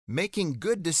Making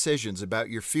good decisions about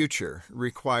your future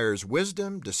requires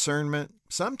wisdom, discernment,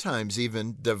 sometimes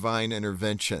even divine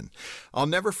intervention. I'll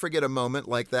never forget a moment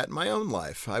like that in my own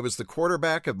life. I was the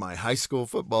quarterback of my high school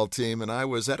football team, and I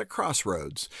was at a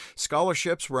crossroads.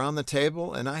 Scholarships were on the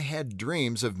table, and I had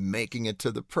dreams of making it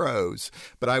to the pros.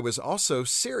 But I was also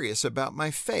serious about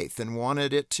my faith and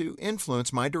wanted it to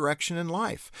influence my direction in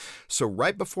life. So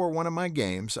right before one of my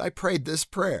games, I prayed this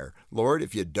prayer: Lord,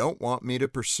 if you don't want me to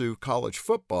pursue college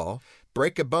football,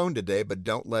 break a bone today, but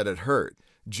don't let it hurt.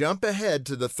 Jump ahead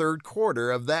to the third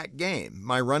quarter of that game.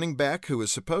 My running back, who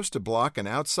was supposed to block an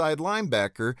outside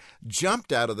linebacker,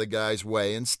 jumped out of the guy's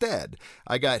way instead.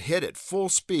 I got hit at full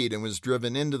speed and was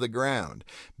driven into the ground.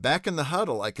 Back in the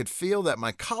huddle, I could feel that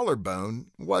my collarbone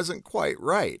wasn't quite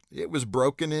right. It was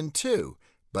broken in two.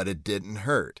 But it didn't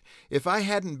hurt. If I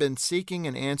hadn't been seeking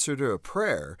an answer to a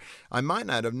prayer, I might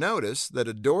not have noticed that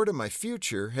a door to my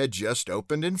future had just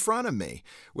opened in front of me.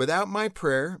 Without my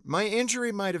prayer, my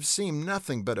injury might have seemed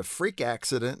nothing but a freak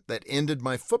accident that ended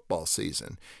my football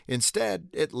season. Instead,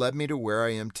 it led me to where I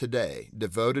am today,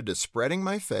 devoted to spreading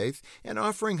my faith and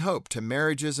offering hope to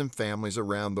marriages and families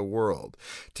around the world.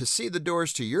 To see the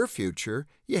doors to your future,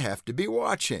 you have to be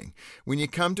watching. When you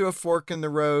come to a fork in the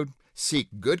road,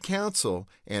 seek good counsel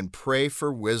and pray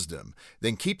for wisdom.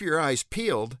 Then keep your eyes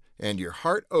peeled and your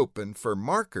heart open for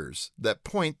markers that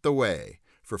point the way.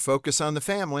 For Focus on the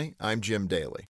Family, I'm Jim Daly.